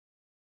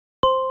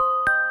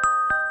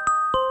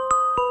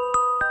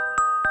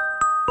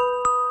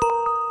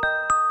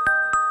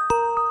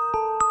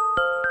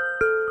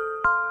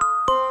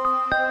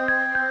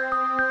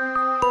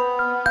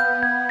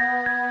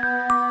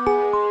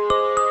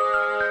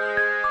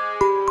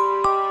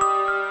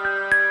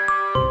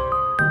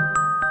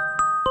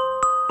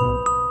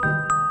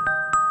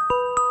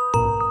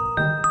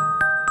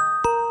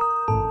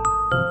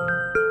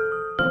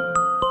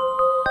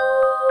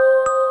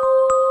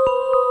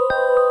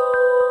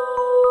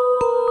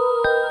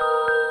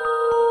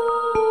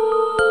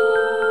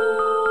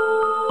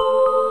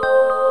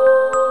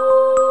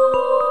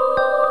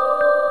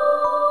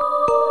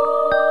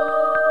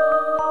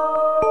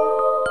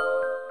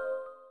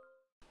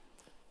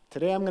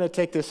to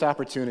take this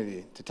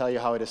opportunity to tell you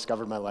how I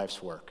discovered my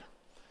life's work.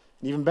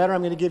 And even better,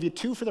 I'm going to give you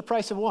two for the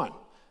price of one.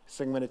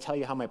 So I'm going to tell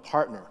you how my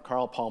partner,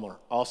 Carl Palmer,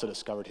 also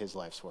discovered his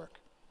life's work.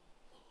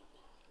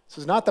 This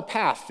is not the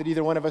path that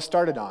either one of us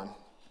started on,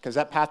 because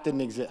that path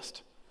didn't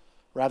exist.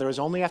 Rather, it was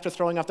only after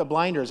throwing off the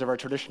blinders of our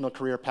traditional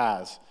career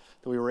paths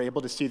that we were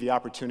able to see the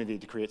opportunity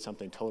to create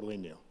something totally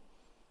new.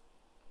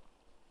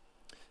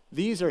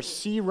 These are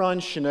sea-run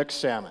Chinook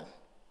salmon.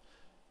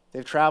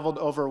 They've traveled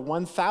over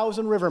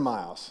 1,000 river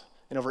miles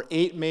and over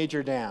 8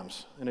 major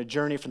dams in a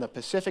journey from the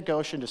Pacific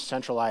Ocean to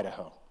central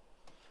Idaho.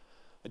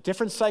 A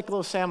different cycle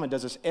of salmon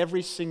does this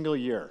every single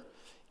year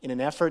in an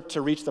effort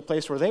to reach the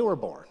place where they were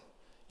born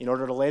in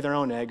order to lay their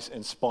own eggs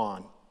and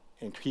spawn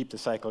and keep the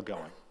cycle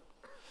going.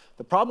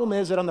 The problem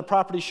is that on the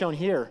property shown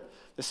here,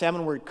 the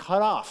salmon were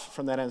cut off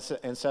from that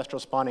ancestral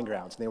spawning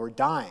grounds, and they were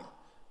dying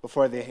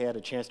before they had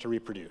a chance to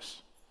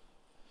reproduce.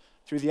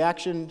 Through the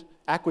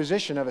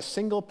acquisition of a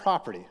single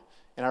property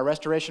and our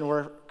restoration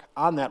work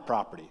on that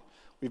property,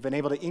 we've been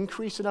able to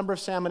increase the number of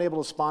salmon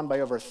able to spawn by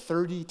over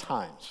 30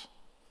 times.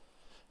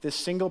 This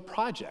single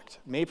project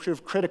may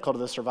prove critical to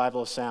the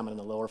survival of salmon in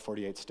the lower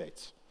 48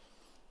 states.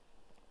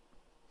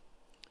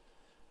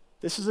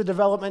 This is a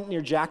development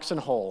near Jackson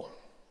Hole.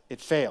 It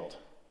failed.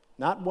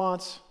 Not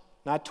once,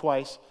 not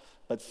twice,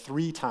 but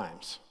 3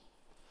 times.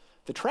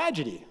 The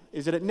tragedy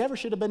is that it never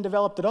should have been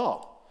developed at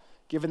all,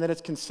 given that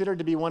it's considered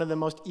to be one of the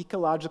most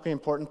ecologically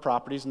important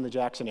properties in the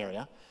Jackson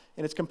area,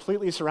 and it's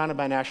completely surrounded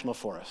by national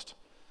forest.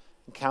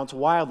 It counts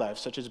wildlife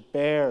such as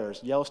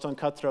bears, Yellowstone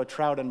cutthroat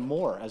trout, and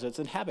more as its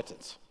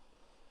inhabitants.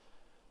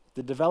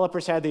 The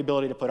developers had the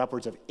ability to put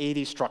upwards of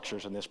 80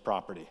 structures on this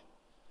property.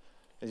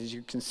 As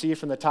you can see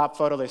from the top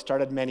photo, they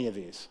started many of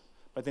these,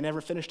 but they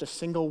never finished a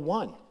single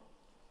one.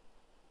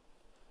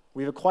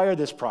 We've acquired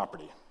this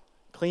property,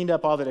 cleaned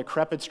up all the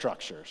decrepit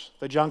structures,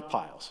 the junk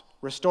piles,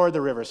 restored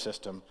the river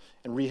system,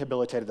 and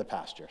rehabilitated the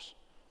pastures.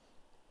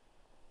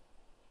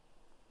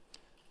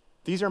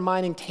 These are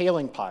mining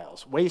tailing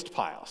piles, waste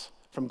piles,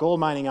 from gold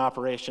mining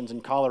operations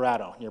in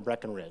Colorado near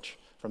Breckenridge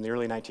from the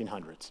early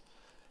 1900s.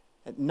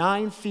 At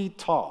 9 feet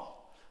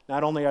tall,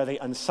 not only are they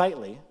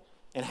unsightly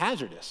and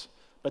hazardous,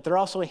 but they're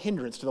also a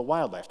hindrance to the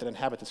wildlife that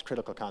inhabit this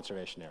critical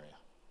conservation area.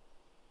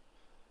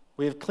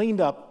 We have cleaned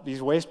up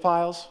these waste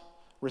piles,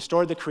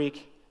 restored the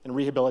creek, and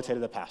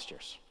rehabilitated the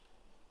pastures.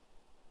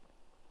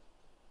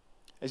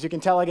 As you can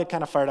tell, I get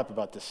kind of fired up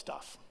about this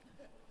stuff.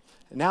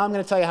 And now I'm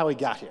going to tell you how we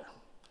got here.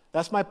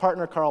 That's my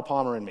partner, Carl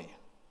Palmer, and me.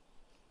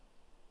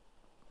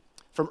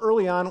 From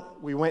early on,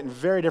 we went in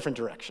very different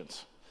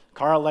directions.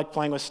 Carl liked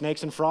playing with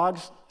snakes and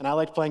frogs, and I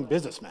liked playing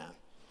businessman.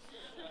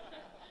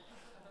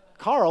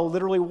 Carl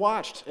literally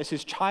watched as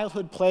his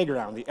childhood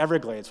playground, the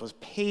Everglades, was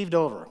paved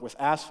over with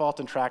asphalt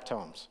and tract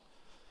homes.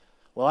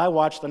 Well, I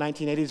watched the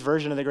 1980s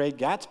version of The Great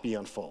Gatsby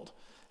unfold,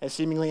 as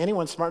seemingly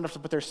anyone smart enough to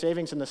put their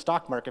savings in the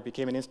stock market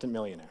became an instant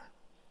millionaire.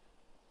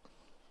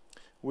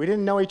 We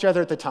didn't know each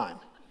other at the time.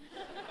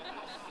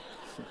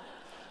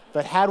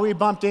 But had we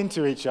bumped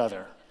into each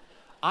other,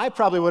 I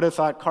probably would have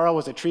thought Carl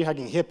was a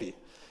tree-hugging hippie,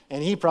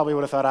 and he probably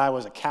would have thought I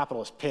was a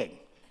capitalist pig.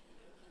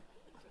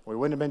 We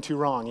wouldn't have been too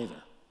wrong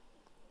either.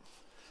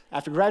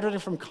 After graduating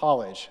from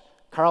college,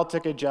 Carl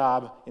took a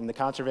job in the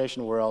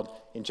conservation world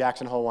in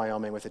Jackson Hole,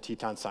 Wyoming with the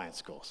Teton Science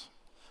Schools.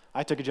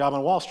 I took a job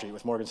on Wall Street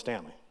with Morgan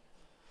Stanley.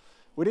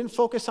 We didn't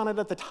focus on it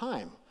at the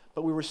time,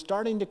 but we were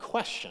starting to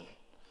question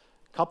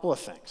a couple of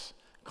things.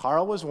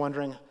 Carl was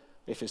wondering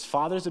if his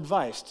father's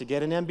advice to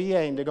get an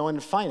MBA and to go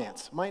into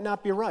finance might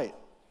not be right.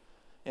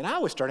 And I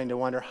was starting to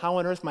wonder how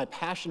on earth my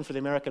passion for the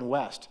American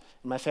West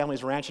and my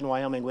family's ranch in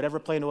Wyoming would ever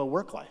play into a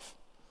work life.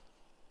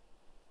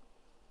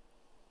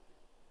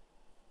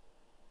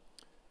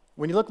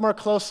 When you look more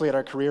closely at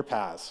our career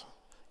paths,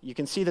 you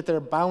can see that they're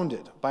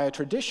bounded by a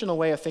traditional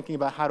way of thinking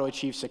about how to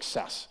achieve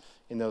success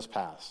in those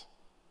paths.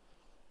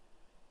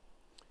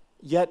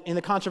 Yet, in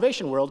the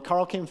conservation world,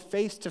 Carl came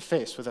face to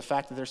face with the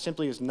fact that there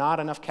simply is not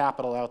enough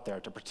capital out there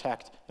to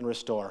protect and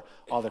restore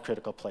all the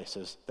critical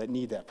places that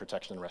need that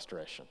protection and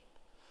restoration.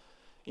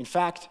 In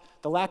fact,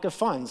 the lack of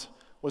funds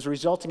was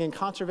resulting in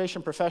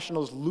conservation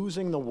professionals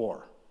losing the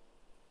war.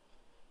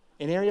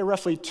 An area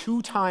roughly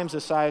 2 times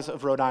the size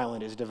of Rhode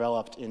Island is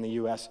developed in the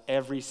US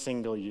every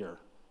single year.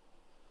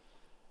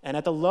 And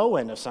at the low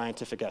end of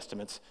scientific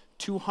estimates,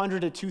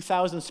 200 to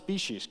 2,000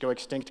 species go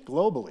extinct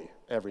globally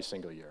every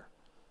single year.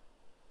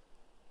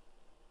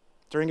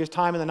 During his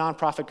time in the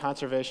nonprofit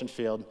conservation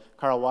field,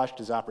 Carl watched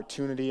as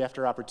opportunity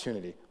after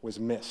opportunity was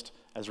missed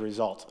as a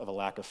result of a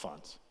lack of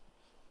funds.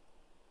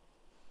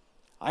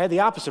 I had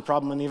the opposite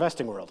problem in the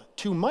investing world.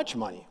 Too much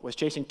money was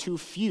chasing too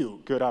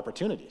few good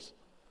opportunities.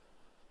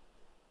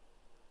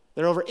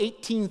 There are over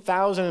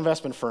 18,000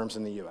 investment firms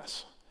in the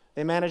US.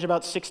 They manage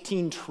about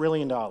 $16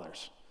 trillion, and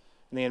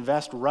they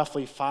invest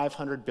roughly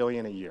 $500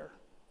 billion a year.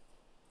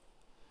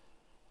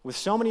 With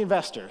so many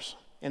investors,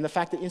 and the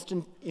fact that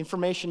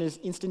information is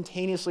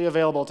instantaneously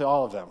available to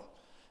all of them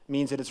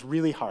means that it's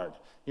really hard,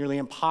 nearly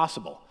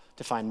impossible,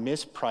 to find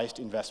mispriced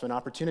investment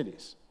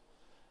opportunities.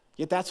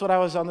 Yet that's what I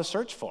was on the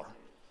search for,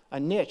 a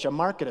niche, a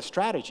market, a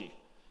strategy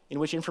in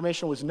which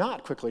information was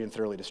not quickly and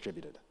thoroughly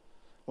distributed,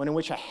 one in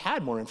which I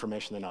had more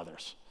information than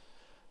others,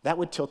 that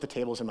would tilt the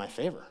tables in my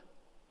favor.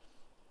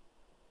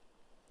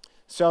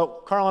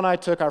 So Carl and I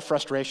took our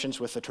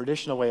frustrations with the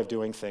traditional way of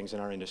doing things in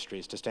our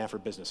industries to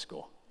Stanford Business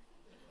School.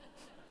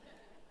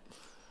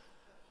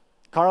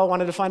 Carl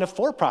wanted to find a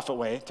for-profit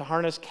way to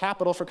harness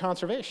capital for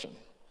conservation,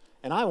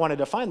 and I wanted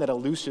to find that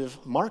elusive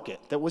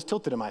market that was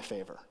tilted in my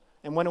favor,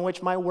 and one in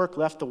which my work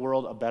left the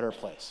world a better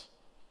place.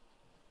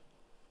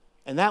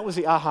 And that was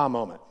the aha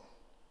moment.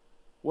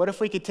 What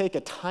if we could take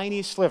a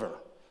tiny sliver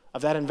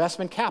of that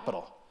investment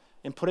capital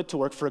and put it to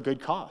work for a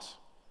good cause?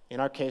 In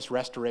our case,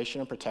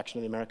 restoration and protection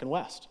of the American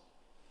West.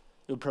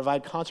 It would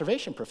provide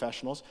conservation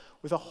professionals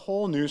with a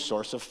whole new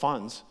source of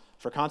funds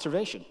for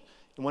conservation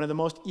in one of the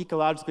most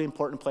ecologically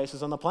important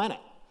places on the planet.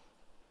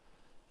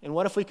 And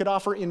what if we could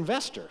offer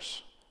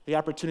investors the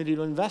opportunity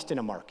to invest in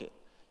a market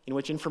in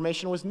which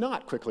information was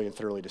not quickly and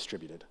thoroughly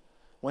distributed,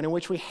 one in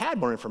which we had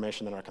more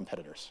information than our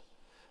competitors?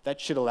 That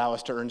should allow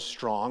us to earn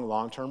strong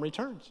long-term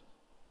returns.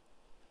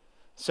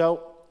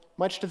 So,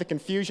 much to the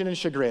confusion and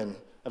chagrin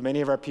of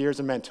many of our peers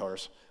and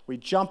mentors, we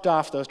jumped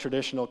off those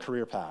traditional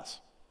career paths,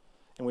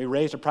 and we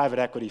raised a private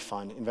equity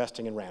fund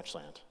investing in ranch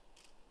land.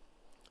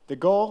 The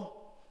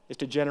goal is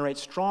to generate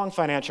strong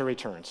financial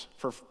returns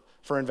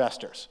for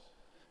investors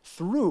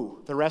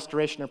through the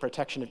restoration and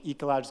protection of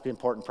ecologically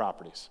important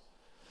properties.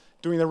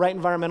 Doing the right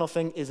environmental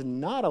thing is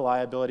not a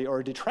liability or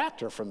a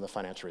detractor from the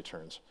financial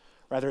returns.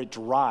 Rather, it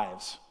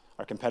drives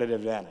our competitive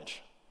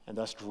advantage and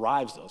thus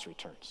drives those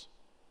returns.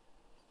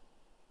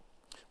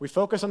 We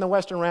focus on the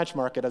Western ranch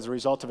market as a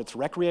result of its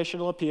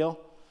recreational appeal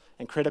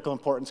and critical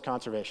importance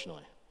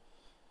conservationally.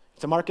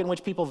 It's a market in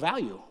which people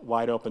value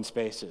wide open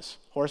spaces,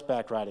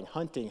 horseback riding,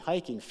 hunting,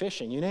 hiking,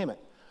 fishing, you name it.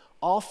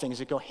 All things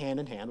that go hand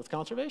in hand with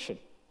conservation.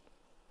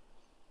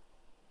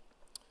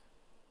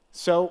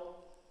 So,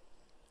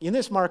 in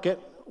this market,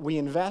 we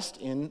invest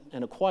in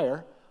and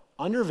acquire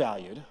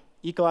undervalued,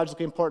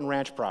 ecologically important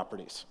ranch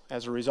properties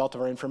as a result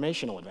of our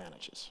informational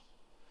advantages.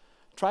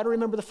 Try to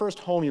remember the first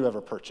home you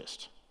ever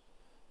purchased.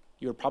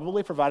 You were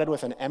probably provided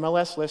with an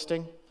MLS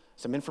listing,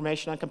 some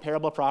information on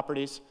comparable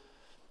properties,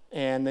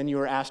 and then you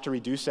were asked to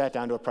reduce that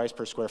down to a price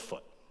per square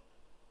foot,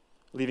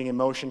 leaving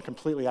emotion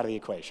completely out of the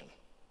equation.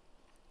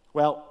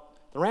 Well,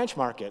 the ranch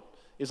market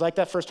is like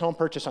that first home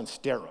purchase on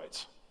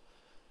steroids.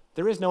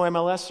 There is no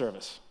MLS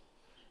service.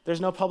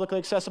 There's no publicly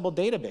accessible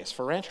database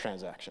for ranch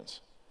transactions.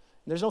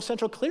 There's no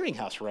central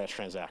clearinghouse for ranch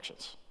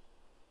transactions.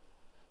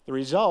 The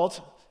result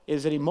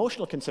is that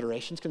emotional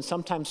considerations can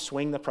sometimes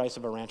swing the price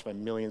of a ranch by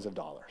millions of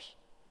dollars.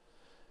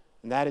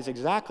 And that is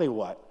exactly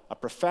what a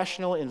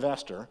professional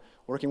investor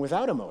working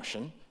without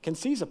emotion can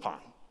seize upon,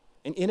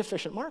 an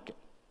inefficient market.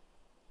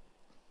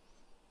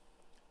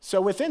 So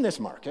within this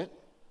market,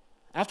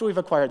 after we've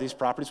acquired these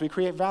properties, we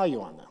create value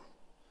on them.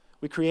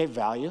 We create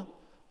value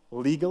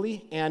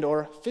legally and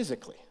or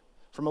physically.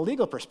 From a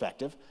legal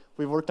perspective,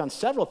 we've worked on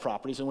several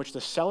properties in which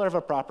the seller of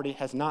a property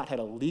has not had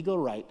a legal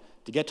right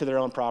to get to their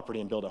own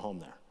property and build a home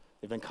there.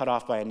 They've been cut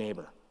off by a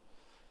neighbor.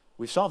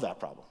 We've solved that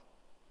problem.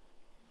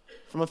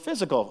 From a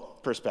physical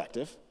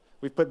perspective,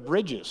 we've put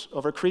bridges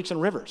over creeks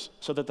and rivers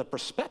so that the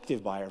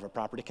prospective buyer of a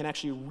property can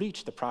actually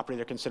reach the property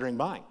they're considering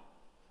buying.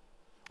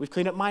 We've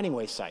cleaned up mining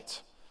waste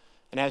sites.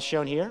 And as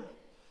shown here,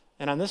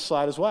 and on this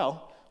slide as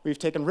well, we've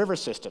taken river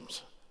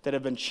systems that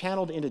have been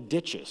channeled into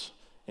ditches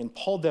and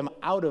pulled them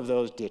out of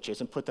those ditches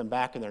and put them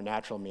back in their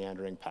natural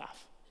meandering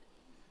path,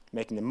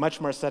 making them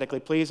much more aesthetically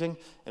pleasing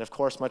and, of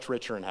course, much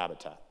richer in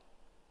habitat.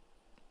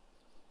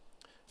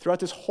 Throughout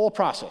this whole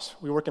process,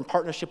 we work in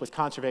partnership with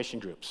conservation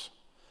groups.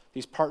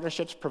 These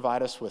partnerships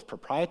provide us with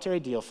proprietary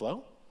deal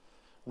flow,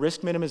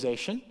 risk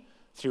minimization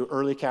through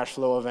early cash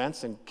flow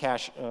events and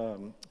cash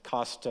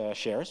cost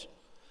shares,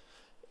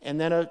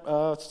 and then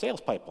a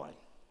sales pipeline.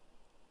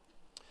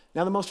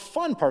 Now, the most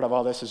fun part of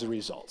all this is the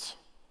results.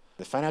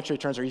 The financial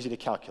returns are easy to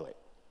calculate.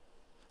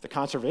 The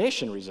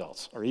conservation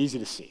results are easy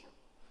to see.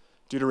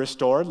 Due to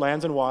restored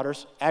lands and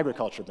waters,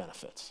 agriculture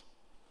benefits.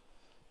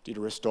 Due to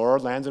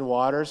restored lands and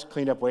waters,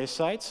 cleaned up waste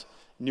sites,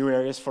 new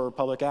areas for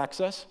public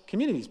access,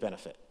 communities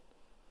benefit.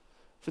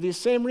 For these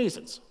same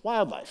reasons,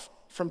 wildlife,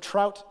 from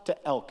trout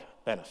to elk,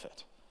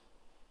 benefit.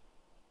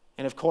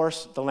 And of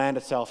course, the land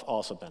itself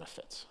also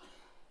benefits.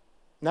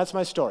 And that's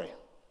my story.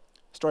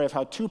 A story of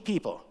how two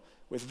people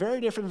with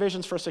very different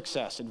visions for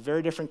success and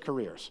very different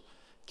careers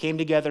came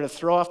together to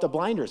throw off the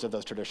blinders of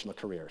those traditional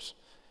careers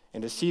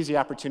and to seize the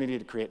opportunity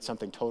to create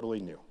something totally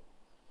new,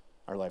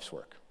 our life's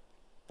work.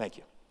 Thank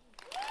you.